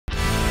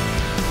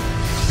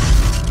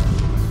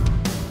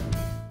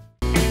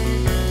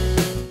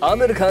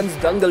Aamir Khan's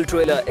Dangal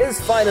trailer is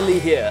finally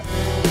here,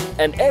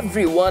 and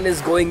everyone is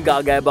going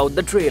gaga about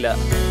the trailer.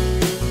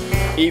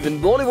 Even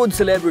Bollywood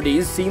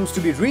celebrities seems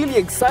to be really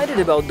excited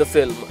about the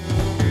film.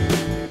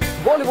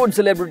 Bollywood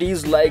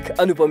celebrities like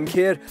Anupam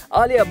Kher,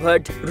 Alia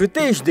Bhatt,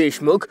 Ritesh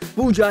Deshmukh,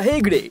 Pooja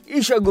Hegde,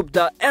 Isha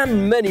Gupta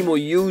and many more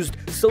used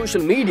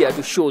social media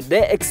to show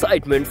their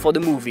excitement for the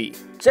movie.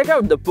 Check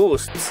out the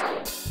posts.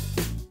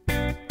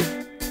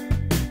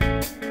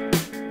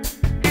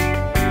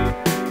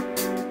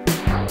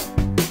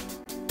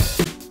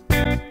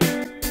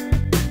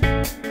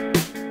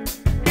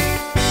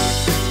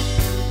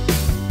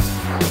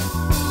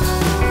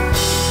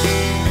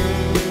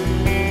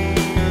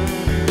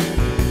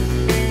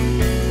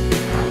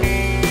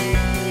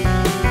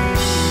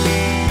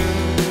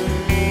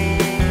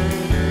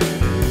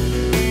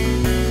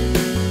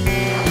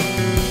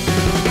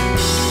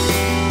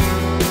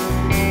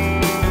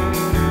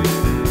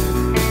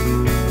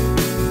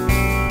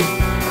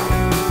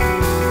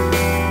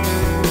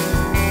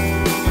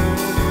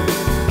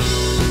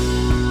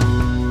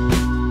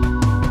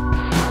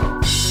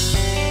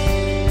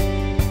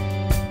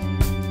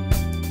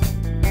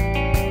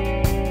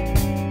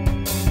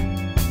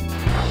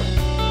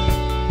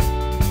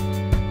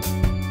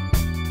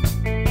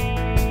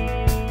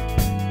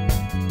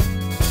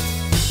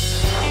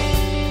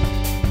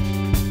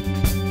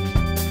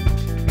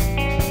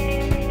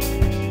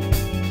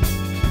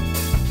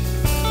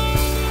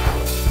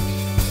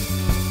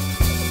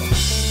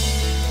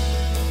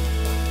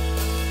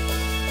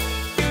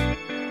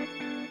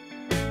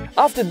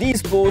 After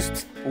these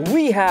posts,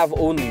 we have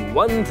only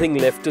one thing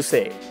left to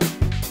say.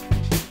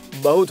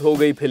 बहुत हो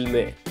गई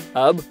फिल्में,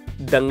 अब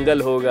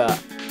दंगल होगा.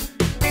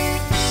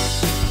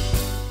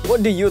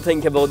 What do you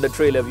think about the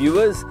trailer,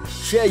 viewers?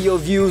 Share your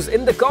views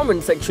in the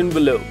comment section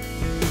below.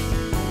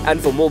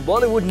 And for more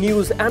Bollywood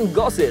news and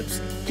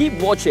gossips,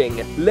 keep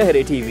watching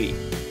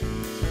LehrenTV.